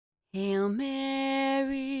Hail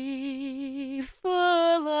Mary,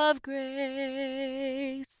 full of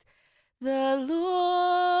grace, the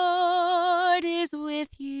Lord is with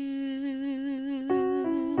you.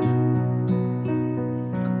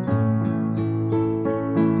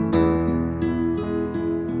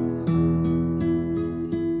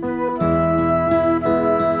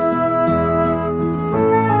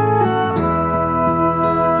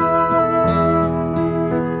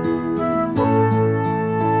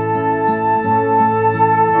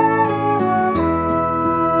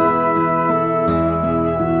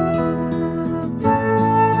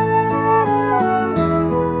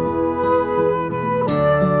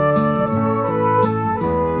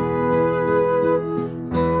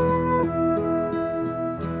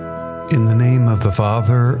 In the name of the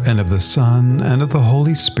Father, and of the Son, and of the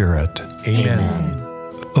Holy Spirit. Amen.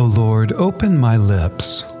 O Lord, open my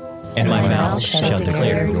lips, And my mouth shall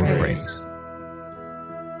declare your praise.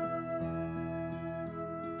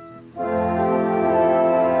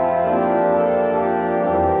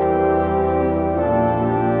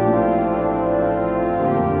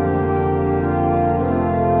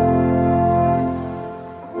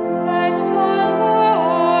 Let the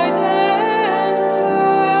Lord enter.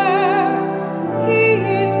 He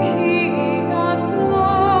is King of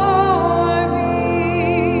glory.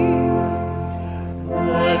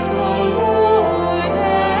 Let the Lord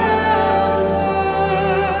enter.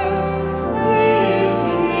 He is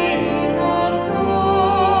King of glory.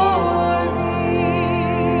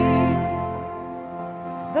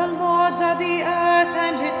 The Lord's are the earth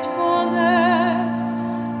and its fullness,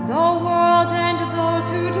 the world and those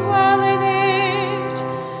who dwell in it.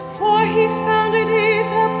 For he founded it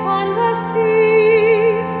upon the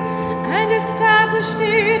seas and established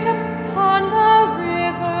it upon the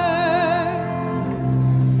rivers.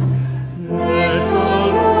 Let the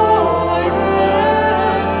Lord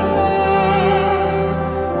enter.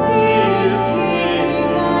 He is King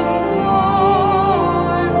of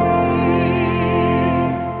glory.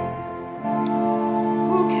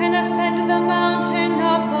 Who can ascend the mountain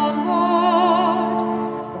of the Lord,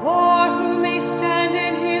 or who may stand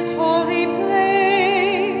in his holy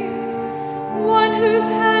place? One whose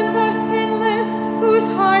hands are sinless, whose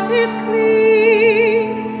heart is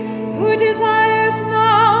clean, who desires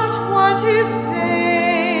not what is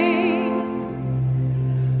vain.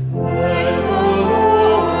 Let the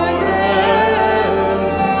Lord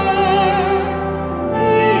enter.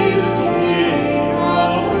 He is King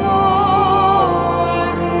of glory.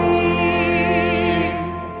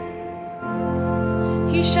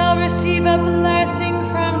 He shall receive a blessing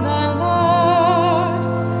from the Lord,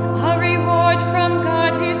 a reward from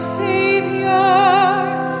God his Savior.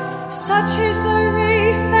 Such is the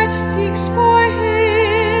race that seeks for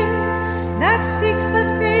him, that seeks the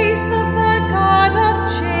face of the God of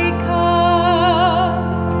Jacob.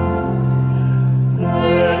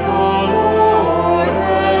 Let the Lord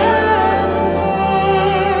enter.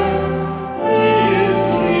 He is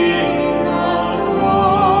King of glory.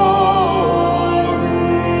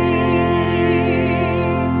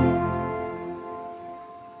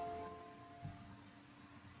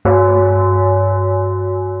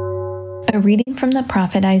 A reading from the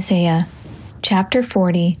prophet Isaiah, chapter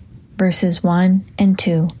 40, verses 1 and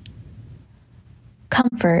 2.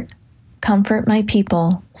 Comfort, comfort my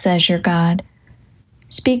people, says your God.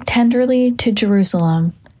 Speak tenderly to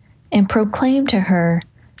Jerusalem, and proclaim to her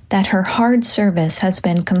that her hard service has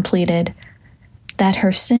been completed, that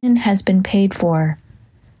her sin has been paid for,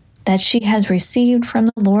 that she has received from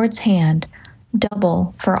the Lord's hand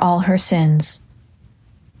double for all her sins.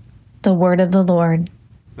 The word of the Lord.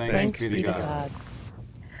 Thanks be to God.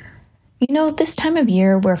 You know, this time of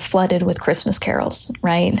year we're flooded with Christmas carols,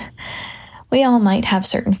 right? We all might have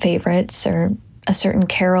certain favorites, or a certain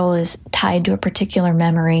carol is tied to a particular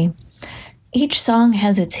memory. Each song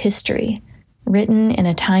has its history, written in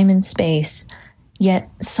a time and space, yet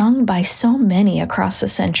sung by so many across the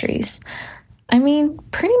centuries. I mean,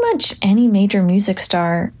 pretty much any major music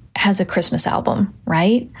star has a Christmas album,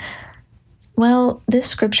 right? Well, this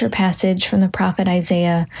scripture passage from the prophet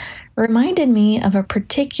Isaiah reminded me of a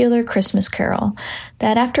particular Christmas carol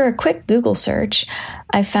that, after a quick Google search,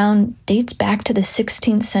 I found dates back to the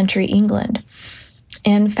 16th century England,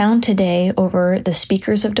 and found today over the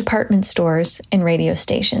speakers of department stores and radio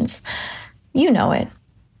stations. You know it.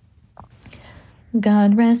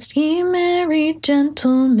 God rest ye merry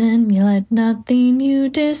gentlemen, let nothing you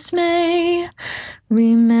dismay.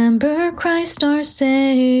 Remember Christ our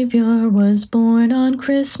Savior was born on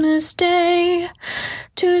Christmas Day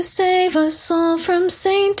to save us all from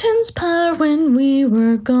Satan's power when we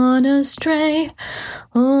were gone astray.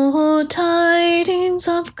 Oh, tidings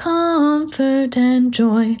of comfort and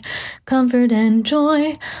joy, comfort and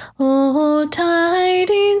joy. Oh,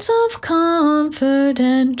 tidings of comfort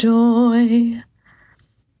and joy.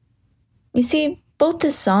 You see, both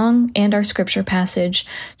this song and our scripture passage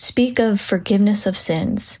speak of forgiveness of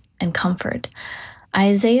sins and comfort.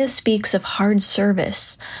 Isaiah speaks of hard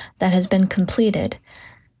service that has been completed.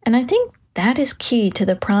 And I think that is key to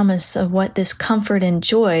the promise of what this comfort and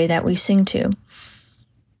joy that we sing to.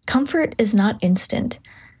 Comfort is not instant,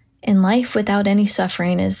 and life without any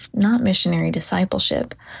suffering is not missionary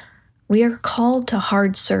discipleship. We are called to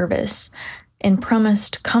hard service and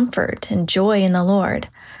promised comfort and joy in the Lord.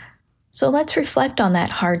 So let's reflect on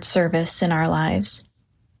that hard service in our lives.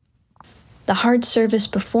 The hard service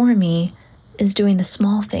before me is doing the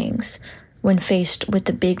small things when faced with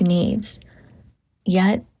the big needs.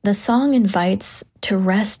 Yet, the song invites to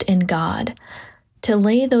rest in God, to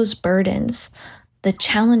lay those burdens, the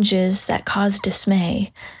challenges that cause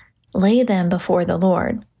dismay, lay them before the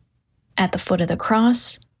Lord, at the foot of the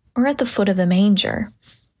cross or at the foot of the manger.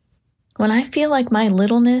 When I feel like my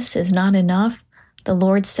littleness is not enough, the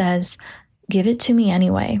Lord says, "Give it to me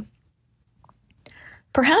anyway."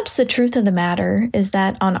 Perhaps the truth of the matter is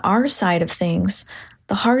that on our side of things,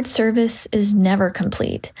 the hard service is never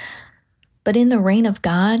complete. But in the reign of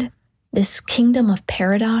God, this kingdom of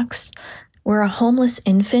paradox, where a homeless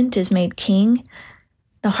infant is made king,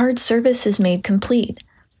 the hard service is made complete.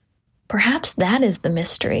 Perhaps that is the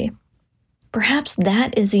mystery. Perhaps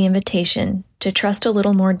that is the invitation to trust a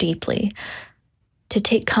little more deeply, to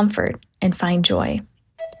take comfort and find joy.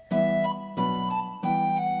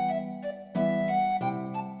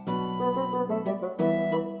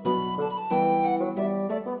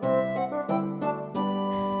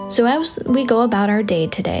 So as we go about our day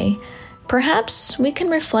today, perhaps we can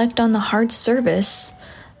reflect on the hard service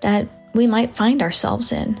that we might find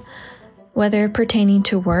ourselves in, whether pertaining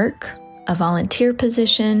to work, a volunteer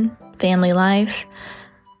position, family life.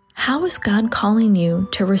 How is God calling you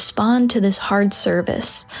to respond to this hard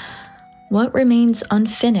service? What remains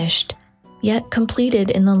unfinished, yet completed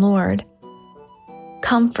in the Lord?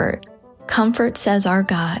 Comfort, comfort, says our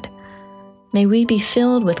God. May we be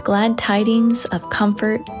filled with glad tidings of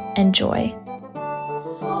comfort and joy.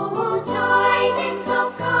 Oh, tidings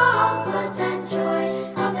of comfort and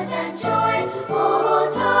joy, comfort and joy. Oh,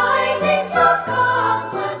 tidings of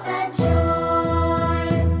comfort and joy.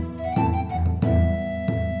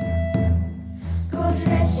 God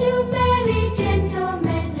rest you, merry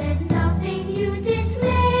gentlemen, let nothing you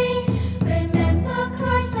dismay. Remember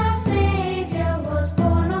Christ our Savior was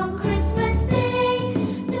born on Christmas Day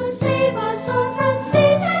to save us all from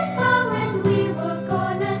Satan's power when we were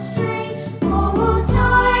gone astray. Oh,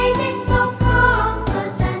 tidings of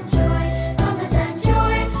comfort and joy, comfort and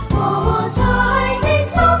joy. Oh,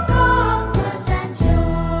 tidings of comfort and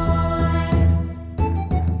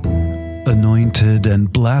joy. Anointed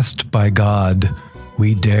and blessed by God,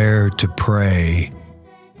 we dare to pray.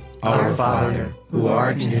 Our Father, who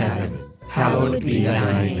art in heaven, hallowed be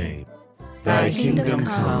thy name. Thy kingdom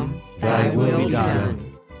come, thy will be done,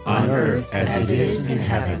 on earth as it is in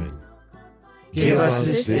heaven. Give us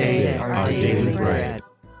this day our daily bread,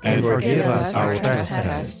 and forgive us our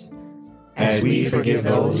trespasses, as we forgive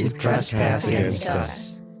those who trespass against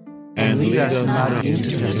us. And lead us not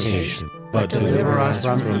into temptation, but deliver us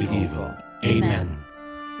from evil. Amen.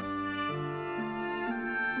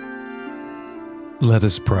 Let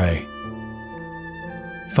us pray.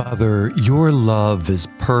 Father, your love is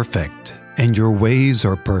perfect, and your ways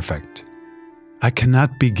are perfect. I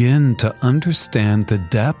cannot begin to understand the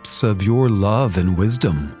depths of your love and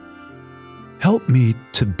wisdom. Help me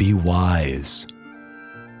to be wise.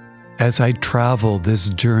 As I travel this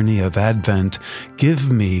journey of Advent,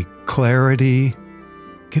 give me clarity,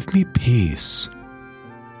 give me peace.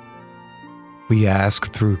 We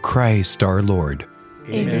ask through Christ our Lord.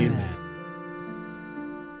 Amen.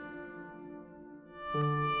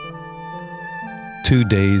 2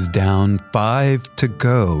 days down, 5 to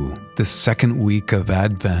go, the second week of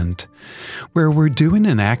Advent, where we're doing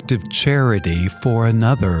an act of charity for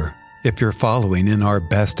another. If you're following in our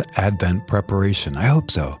best Advent preparation, I hope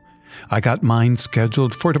so. I got mine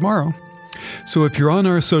scheduled for tomorrow. So if you're on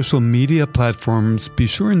our social media platforms, be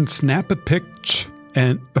sure and snap a picture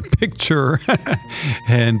and share it.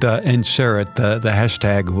 The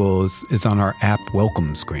hashtag is on our app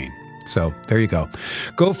welcome screen. So there you go.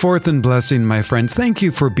 Go forth in blessing, my friends. Thank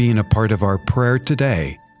you for being a part of our prayer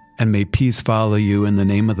today. And may peace follow you in the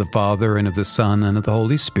name of the Father, and of the Son, and of the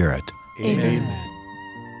Holy Spirit. Amen.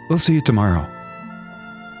 We'll see you tomorrow.